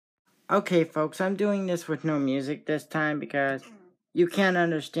Okay, folks, I'm doing this with no music this time because you can't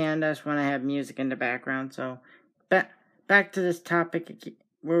understand us when I have music in the background. So, back to this topic.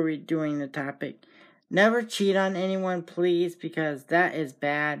 Where we doing the topic? Never cheat on anyone, please, because that is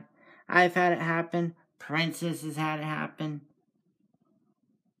bad. I've had it happen. Princess has had it happen.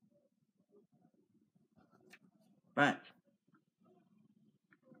 But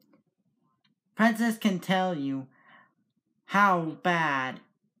Princess can tell you how bad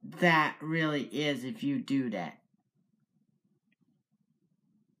that really is if you do that.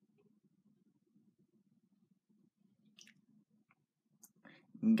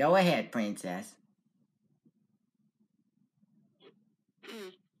 Go ahead, Princess.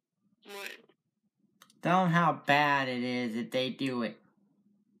 What? Tell them how bad it is if they do it.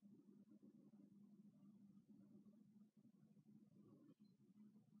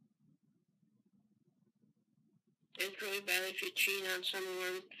 It's really bad if you cheat on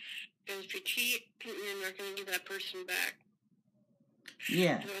someone, because if you cheat, you're not going to get that person back.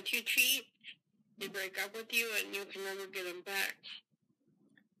 Yeah. So once you cheat, they break up with you and you can never get them back.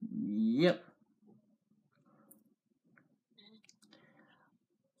 Yep.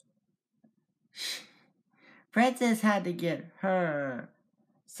 Princess had to get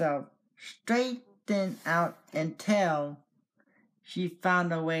herself straightened out until she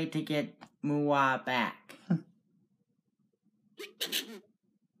found a way to get Mua back.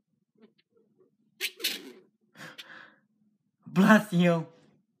 Bless you.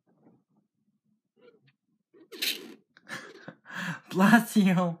 Bless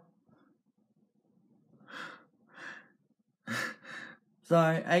you.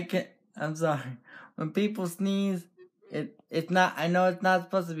 I'm sorry. When people sneeze, it's not, I know it's not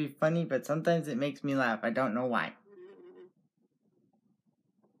supposed to be funny, but sometimes it makes me laugh. I don't know why.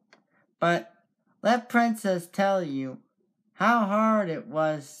 But let Princess tell you how hard it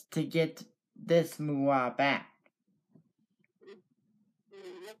was to get this Mua back.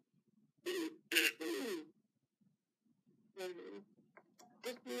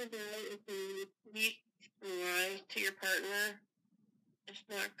 If you speak lies to your partner, it's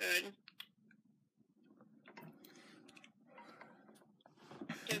not good.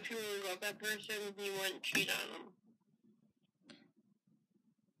 So if you really love that person, you wouldn't cheat on them.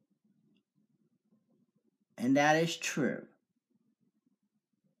 And that is true.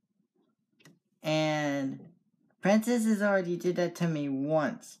 And Princess has already did that to me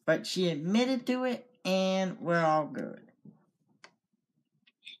once, but she admitted to it, and we're all good.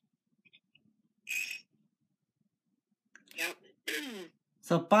 Yep.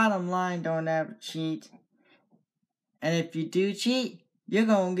 So bottom line, don't ever cheat. And if you do cheat, you're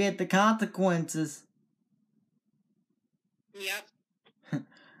gonna get the consequences. Yep.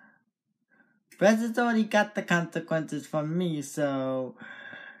 Princess already got the consequences from me, so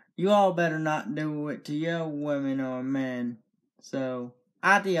you all better not do it to your women or men. So,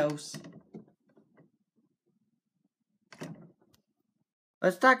 adios.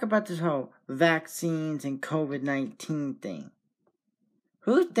 Let's talk about this whole vaccines and COVID-19 thing.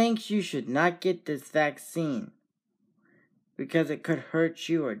 Who thinks you should not get this vaccine because it could hurt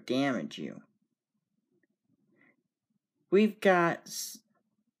you or damage you?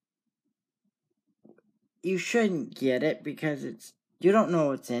 You shouldn't get it because you don't know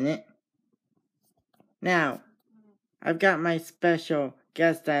what's in it. Now, I've got my special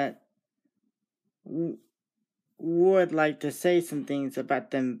guest that would like to say some things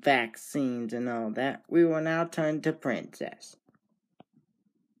about them vaccines and all that. We will now turn to Princess.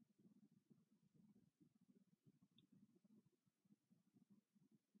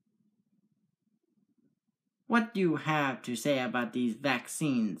 What do you have to say about these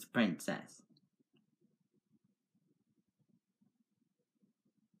vaccines, Princess?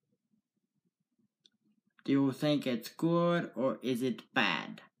 Do you think it's good or is it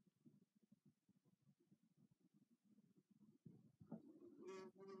bad?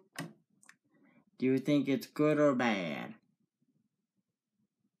 Do you think it's good or bad?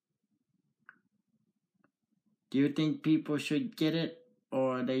 Do you think people should get it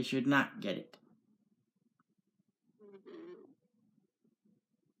or they should not get it?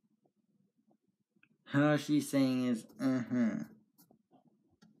 All she's saying is,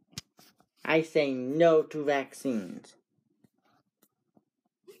 I say no to vaccines.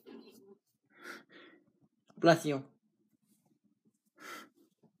 Bless you.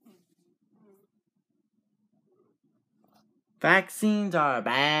 Vaccines are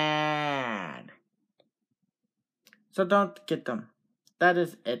bad. So don't get them. That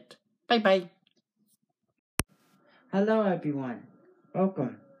is it. Bye-bye. Hello, everyone.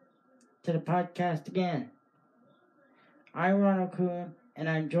 Welcome to the podcast again. I'm Ronald Kuhn, and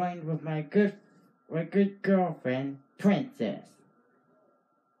I'm joined with my good girlfriend, Princess.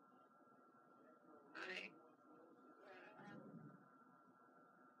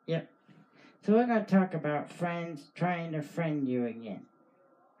 Yep. So we're going to talk about friends trying to friend you again.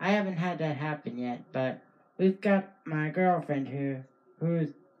 I haven't had that happen yet, but we've got my girlfriend here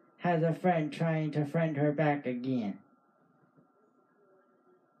who has a friend trying to friend her back again.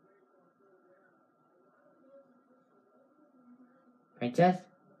 Princess?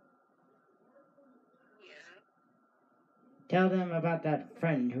 Yeah. Tell them about that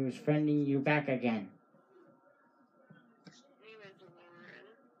friend who's friending you back again. Her name is Lauren,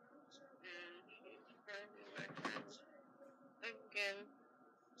 and she's friendly my friend again.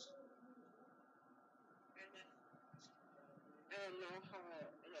 And I don't know how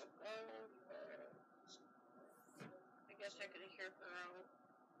it'll go, but I guess I could hear her out.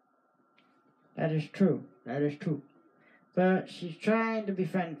 That is true. That is true. But she's trying to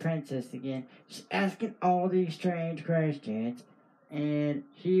befriend Princess again. She's asking all these strange questions, and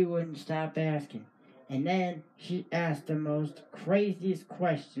she wouldn't stop asking. And then she asked the most craziest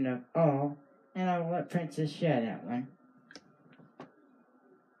question of all, and I'll let Princess share that one. Well,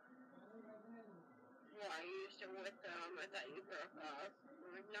 you used to with them. I thought you broke up.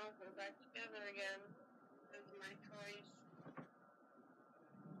 I'm like, no, we're back together again. That's my choice.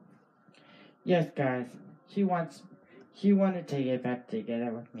 Yes, guys, she wanted to get back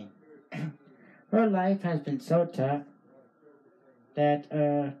together with me. Her life has been so tough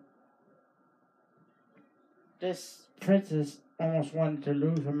that this princess almost wanted to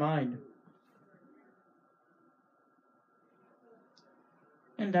lose her mind.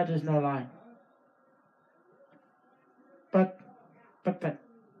 And that is no lie. But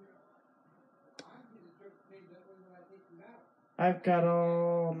I've got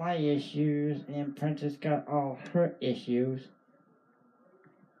all my issues, and Princess got all her issues.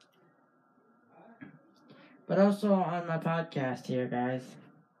 But also on my podcast here, guys,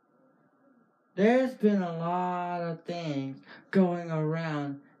 there's been a lot of things going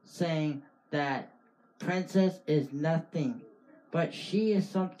around saying that Princess is nothing, but she is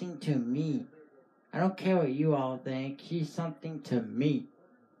something to me. I don't care what you all think, she's something to me.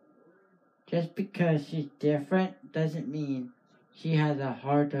 Just because she's different doesn't mean she has a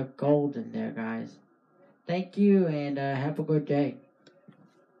heart of gold in there, guys. Thank you, and have a good day.